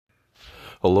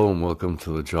Hello and welcome to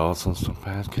the Johnsonstone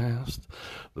Podcast,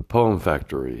 the Poem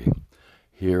Factory.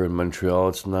 Here in Montreal,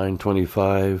 it's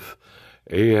 9:25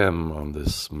 a.m. on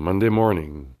this Monday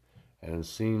morning, and it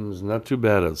seems not too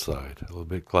bad outside. A little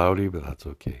bit cloudy, but that's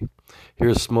okay.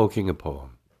 Here's smoking a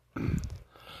poem.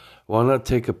 Why not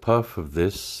take a puff of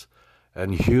this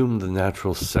and hume the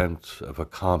natural scent of a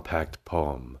compact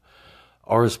poem?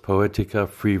 Ars poetica,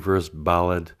 free verse,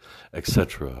 ballad,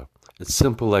 etc. It's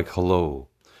simple like hello.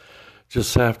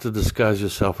 Just have to disguise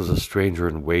yourself as a stranger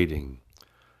in waiting.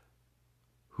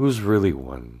 Who's really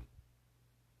one,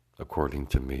 according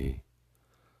to me?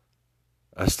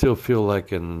 I still feel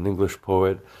like an English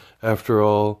poet. After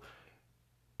all,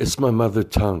 it's my mother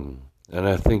tongue, and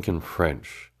I think in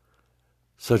French.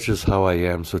 Such is how I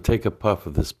am, so take a puff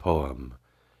of this poem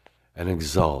and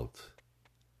exalt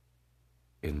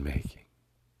in making.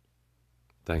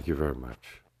 Thank you very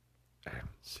much, and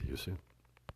see you soon.